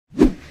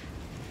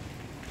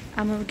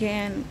I'm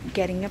again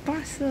getting a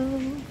parcel.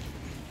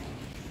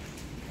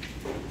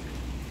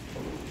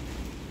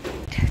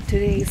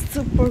 Today is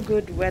super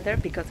good weather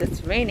because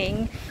it's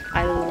raining.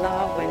 I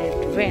love when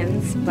it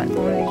rains, but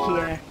only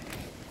here.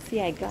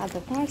 See, I got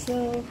the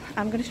parcel.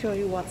 I'm gonna show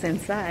you what's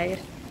inside.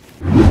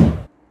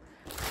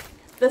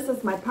 This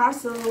is my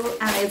parcel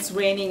and it's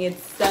raining.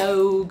 It's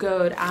so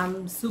good.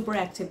 I'm super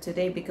active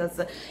today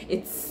because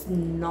it's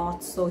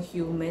not so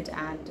humid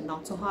and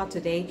not so hot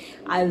today.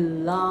 I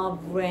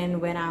love rain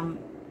when I'm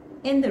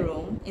in the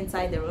room,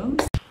 inside the room.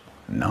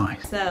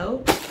 Nice.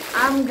 So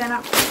I'm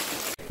gonna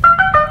show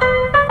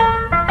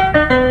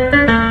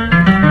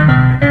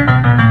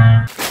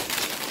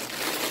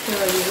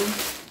you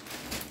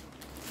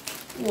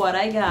what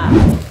I got.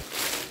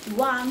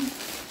 1,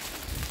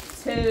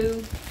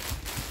 2,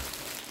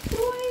 3.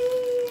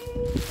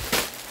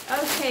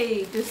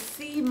 Okay, to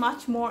see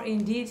much more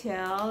in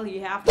detail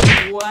you have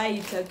to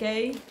wait.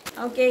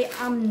 Okay,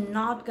 I'm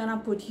not gonna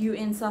put you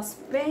in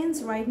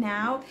suspense right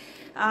now.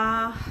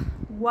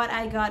 What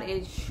I got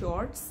is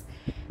shorts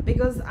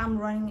because I'm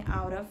running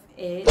out of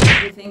it.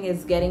 Everything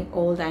is getting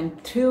old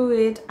and through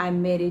it I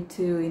made it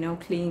to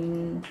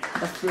clean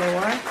the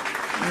floor,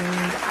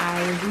 and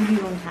I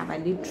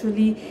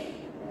literally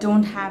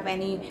don't have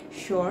any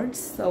shorts,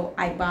 so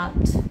I bought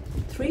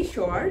 3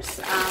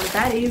 shorts.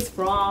 That is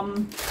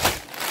from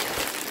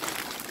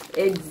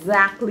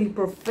Exactly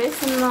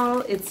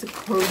Professional. It's a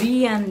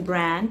Korean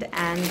brand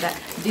and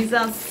these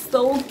are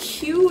so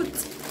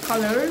cute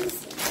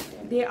colors.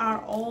 They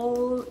are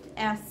all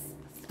S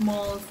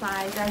small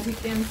size. As you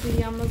can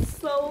see, I'm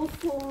so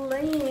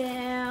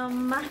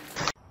slim.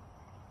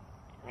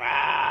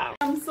 Wow.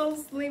 I'm so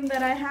slim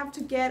that I have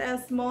to get a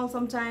small.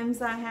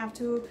 Sometimes I have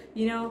to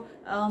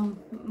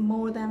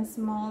more than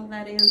small,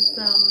 that is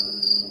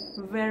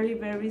very,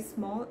 very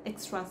small,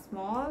 extra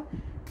small.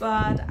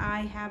 But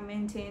I have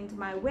maintained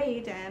my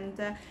weight and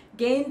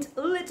gained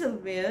a little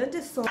bit,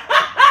 so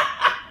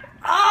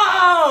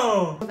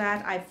Oh!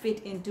 that I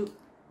fit into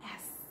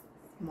S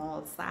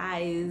small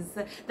size.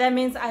 That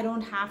means I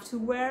don't have to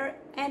wear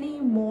any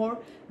more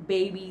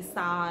baby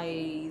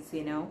size,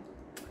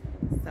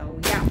 So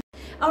yeah.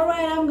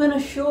 Alright, I'm gonna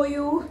show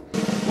you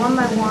one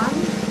by one.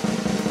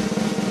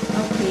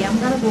 Okay, I'm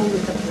gonna go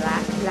with the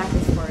black. Black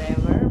is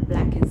forever.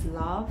 Black is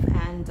love,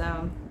 and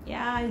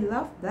yeah, I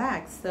love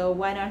black, so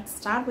why not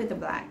start with the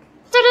black?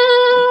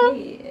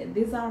 Okay,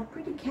 these are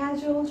pretty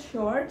casual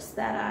shorts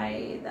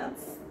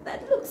that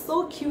looks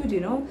so cute,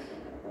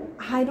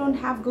 I don't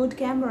have good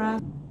camera.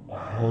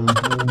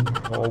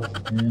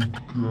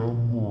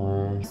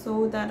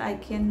 So that I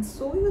can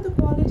show you the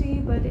quality,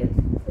 but it's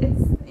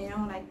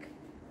like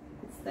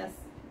it's this.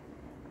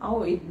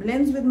 Oh, it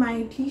blends with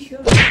my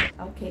t-shirt.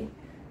 Okay,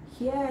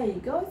 here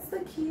you go. It's so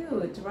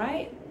cute,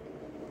 right?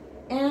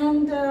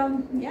 And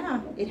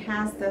yeah, it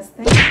has this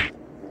thing,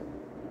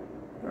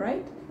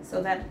 right,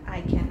 so that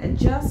I can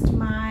adjust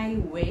my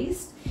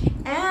waist.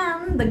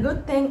 And the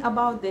good thing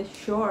about this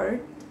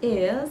short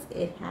is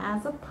it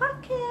has a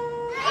pocket.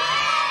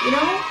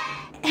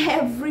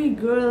 Every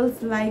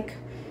girl's like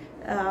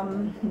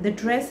the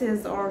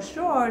dresses or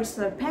shorts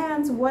or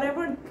pants,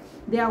 whatever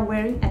they are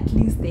wearing, at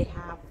least they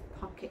have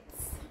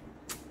pockets.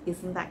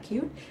 Isn't that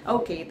cute?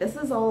 Okay, this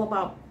is all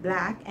about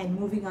black, and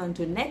moving on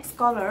to next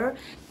color.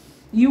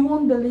 You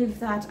won't believe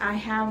that I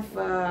have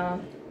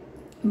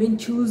been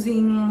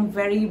choosing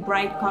very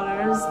bright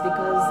colors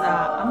because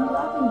I'm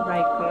loving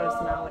bright colors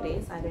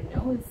nowadays. I don't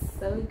know, it's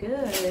so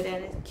good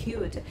and it's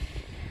cute.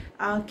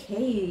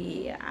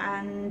 Okay,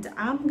 and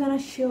I'm gonna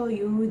show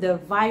you the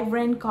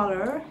vibrant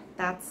color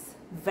that's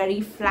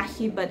very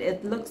flashy, but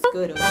it looks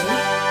good.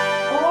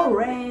 Okay,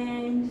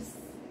 orange,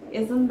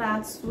 isn't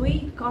that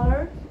sweet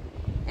color?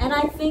 And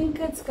I think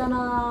it's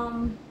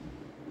gonna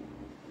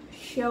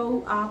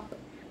show up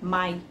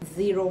my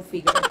 0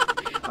 figure.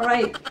 All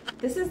right,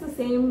 this is the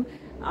same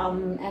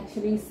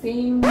actually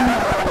same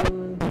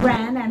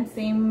brand and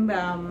same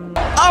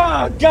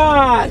Oh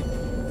God!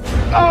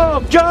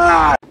 Oh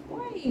God!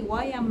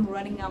 why I'm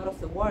running out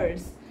of the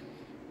words.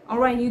 All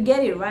right, you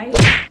get it, right?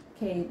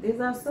 Okay, these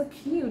are so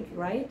cute,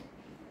 right?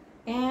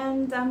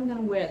 And I'm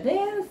gonna wear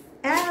this,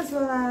 as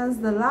well as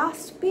the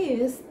last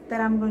piece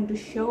that I'm going to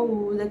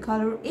show the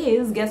color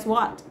is, guess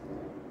what?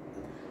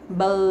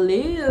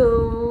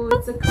 Blue.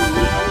 It's a cool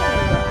color.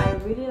 I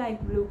really like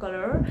blue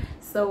color,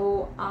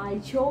 so I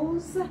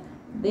chose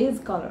these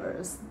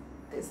colors.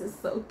 This is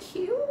so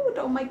cute.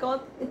 Oh my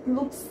god, it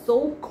looks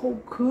so cool.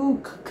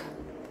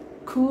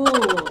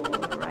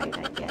 Right,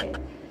 I get it.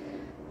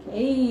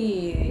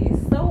 Okay,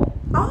 so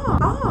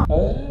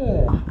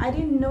I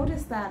didn't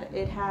notice that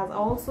it has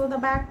also the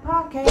back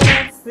pocket.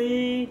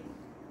 See,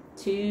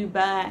 2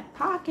 back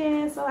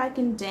pockets, so I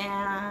can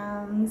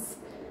dance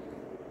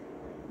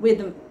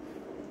with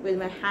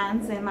my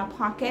hands in my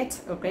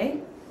pocket. Okay,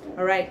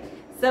 all right,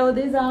 so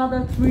these are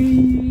the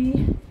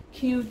 3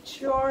 cute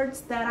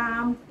shorts that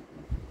I'm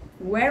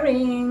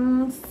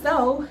wearing.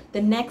 So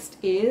the next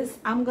is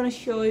I'm gonna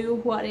show you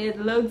what it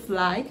looks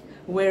like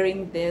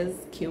wearing these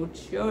cute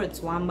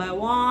shorts one by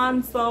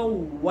one, so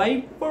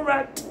wait for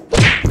it.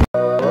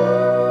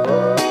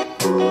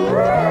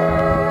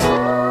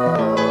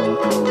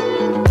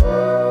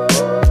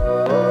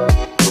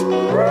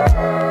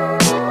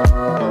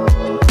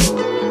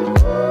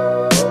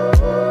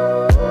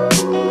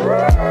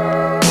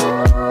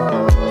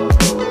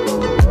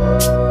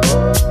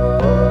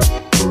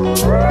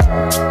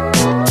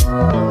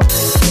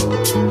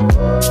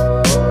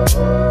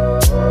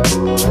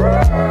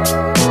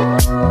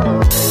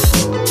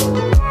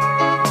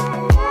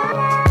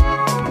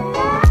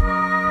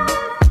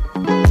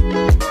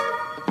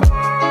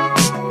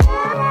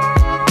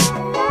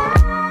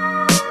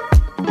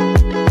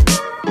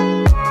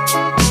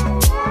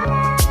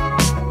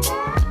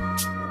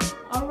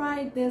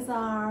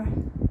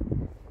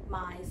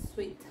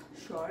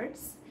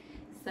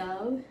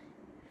 So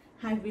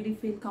I really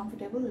feel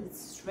comfortable. It's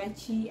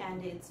stretchy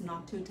and it's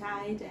not too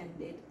tight,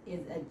 and it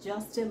is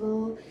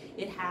adjustable.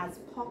 It has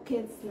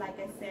pockets, like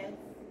I said,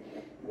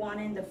 one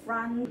in the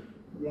front,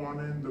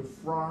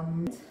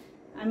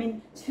 I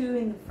mean two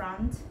in the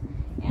front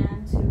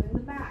and two in the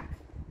back,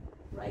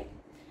 right?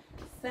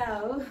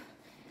 So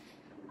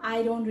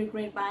I don't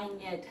regret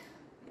buying it.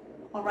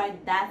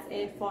 Alright, that's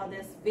it for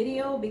this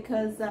video,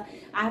 because I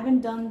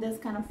haven't done this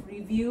kind of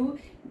review.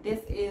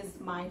 This is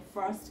my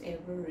first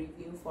ever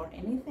review for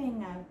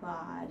anything I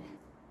bought.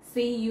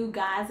 See you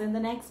guys in the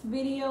next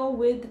video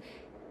with,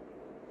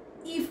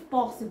 if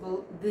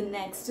possible, the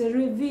next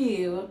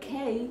review.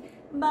 Okay,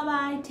 bye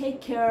bye,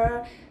 take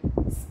care,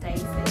 stay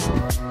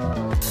safe.